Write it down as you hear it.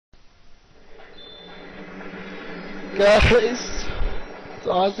Guys, it's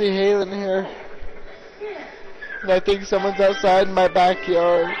Aussie Halen here. And I think someone's outside in my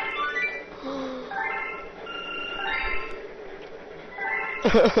backyard.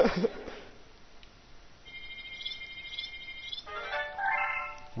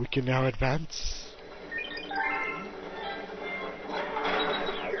 We can now advance.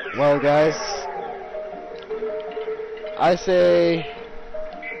 Well, guys, I say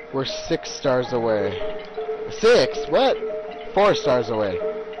we're 6 stars away. 6? What? 4 stars away.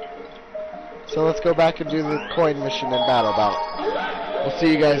 So let's go back and do the coin mission in Battle Belt. We'll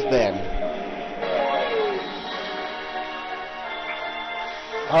see you guys then.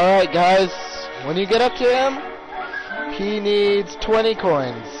 Alright guys, when you get up to him, he needs 20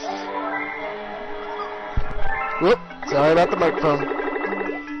 coins. Whoop, sorry about the microphone.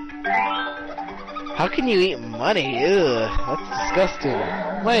 How can you eat money? Ugh, that's disgusting.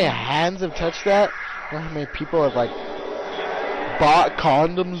 How many hands have touched that? I don't know how many people have, like, bought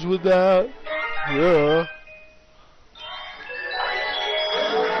condoms with that. Yeah.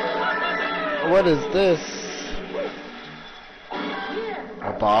 What is this?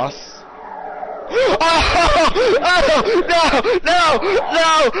 A boss? Oh! Oh! No! No!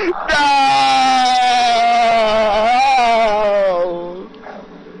 No! No!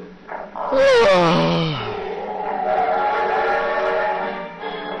 Oh.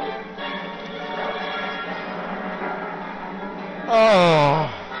 Oh.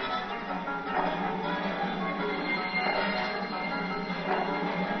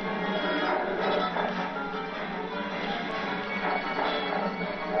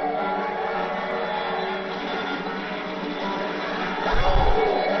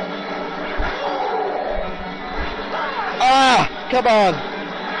 Ah, come on.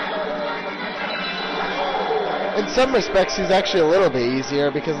 In some respects, he's actually a little bit easier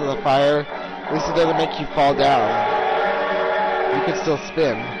because of the fire. At least it doesn't make you fall down. You can still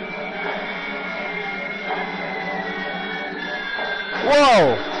spin.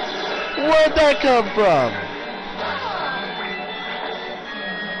 Whoa! Where'd that come from?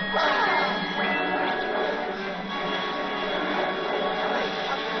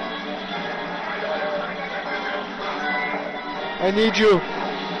 I need you.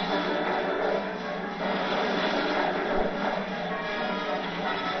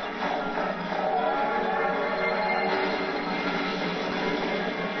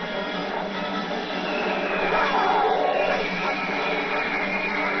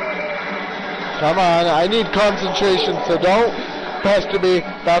 Come on, I need concentration, so don't pester me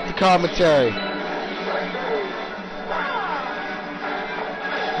about the commentary.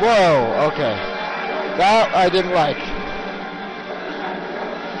 Whoa, okay. That I didn't like.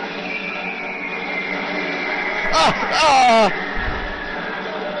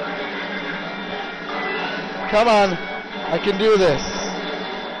 Come on, I can do this.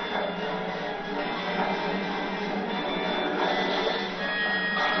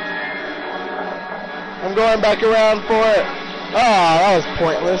 I'm going back around for it. Ah, that was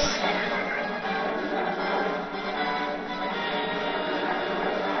pointless.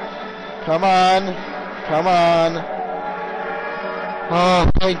 Come on, come on.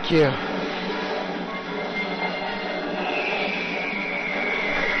 Oh, thank you.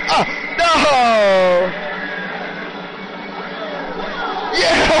 No!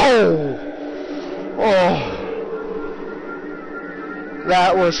 Yeah! Oh,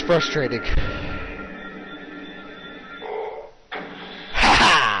 that was frustrating.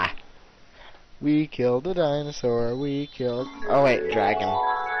 Ha! We killed a dinosaur. We killed. Oh wait, dragon.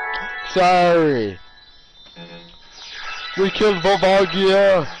 Sorry. We killed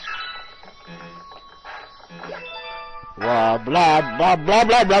Volvagia. Blah blah blah blah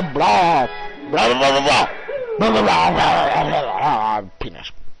blah blah blah blah blah blah blah blah blah.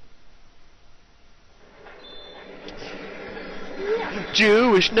 Penis.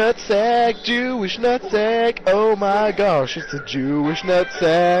 Jewish nutsack, Jewish nutsack. Oh my gosh, it's a Jewish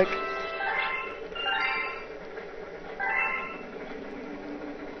nutsack.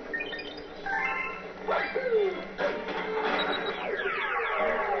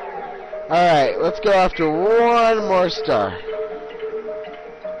 Alright, let's go after one more star.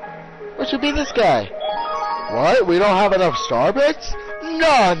 What should be this guy? What? We don't have enough star bits?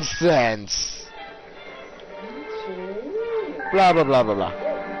 Nonsense! Blah blah blah blah blah.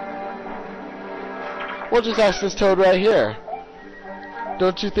 We'll just ask this toad right here.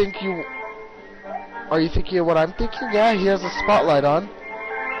 Don't you think you... Are you thinking of what I'm thinking? Yeah, he has a spotlight on.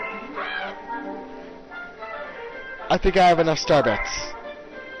 I think I have enough star bits.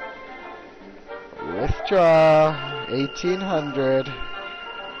 Withdraw. 1800.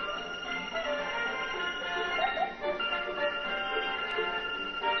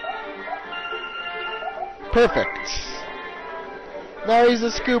 Perfect. Now he's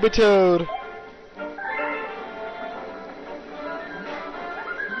a scuba toad.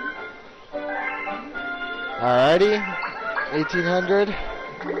 Alrighty. 1800.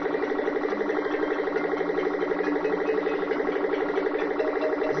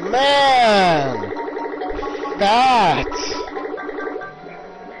 Man! Fat!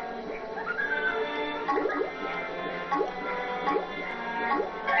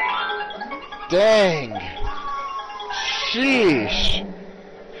 Dang! Sheesh!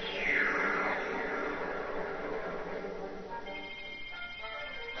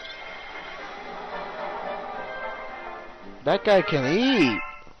 That guy can eat!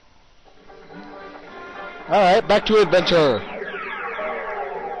 Alright, back to adventure!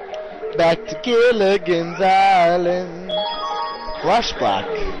 Back to Gilligan's Island. Flash Black.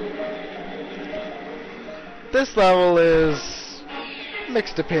 This level is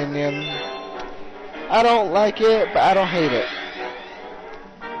mixed opinion. I don't like it, but I don't hate it.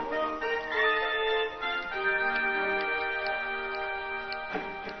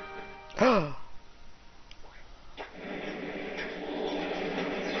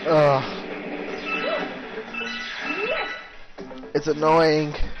 It's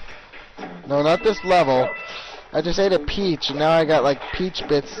annoying. No, not this level. I just ate a peach, and now I got like peach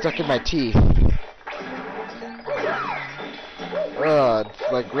bits stuck in my teeth. Ugh,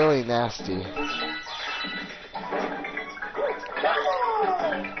 it's like really nasty.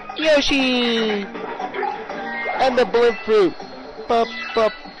 Yoshi! And the blimp fruit. Bup,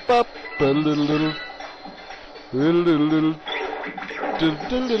 bup, bup. Little.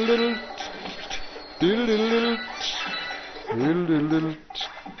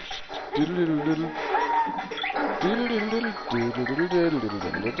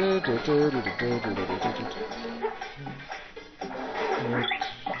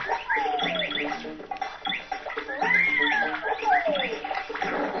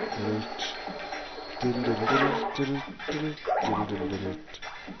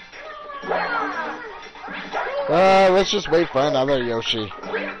 Let's just wait for another Yoshi.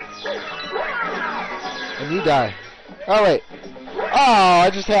 And you die. Oh, wait. Oh, I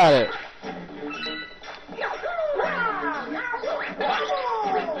just had it.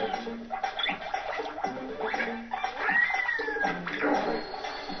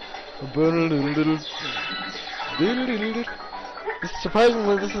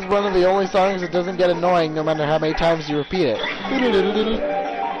 Surprisingly, this is one of the only songs that doesn't get annoying no matter how many times you repeat it.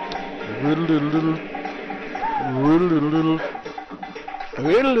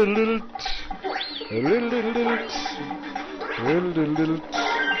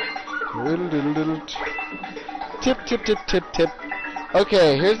 Tip, tip, tip, tip, tip.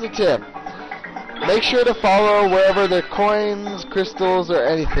 Okay, here's the tip. Make sure to follow wherever the coins, crystals, or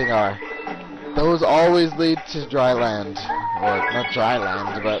anything are. Those always lead to dry land. Or, not dry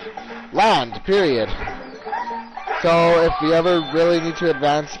land, but land, period. So, if you ever really need to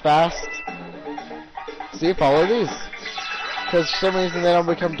advance fast, see, follow these. Because for some reason they don't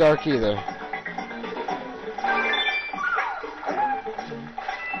become dark either.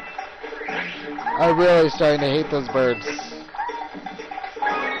 I'm really starting to hate those birds.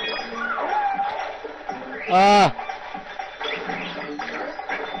 Ah!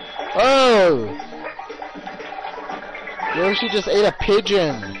 Oh! Yoshi just ate a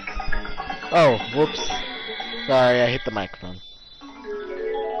pigeon! Oh, whoops. Sorry, I hit the microphone.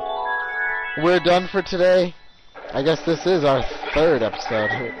 We're done for today. I guess this is our third episode.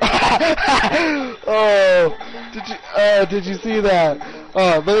 Oh! Did you see that?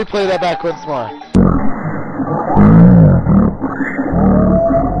 Oh, let me play that back once more.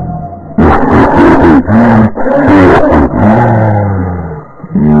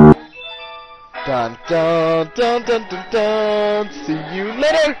 Dun dun dun dun dun dun. See you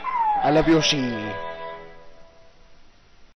later. I love Yoshi.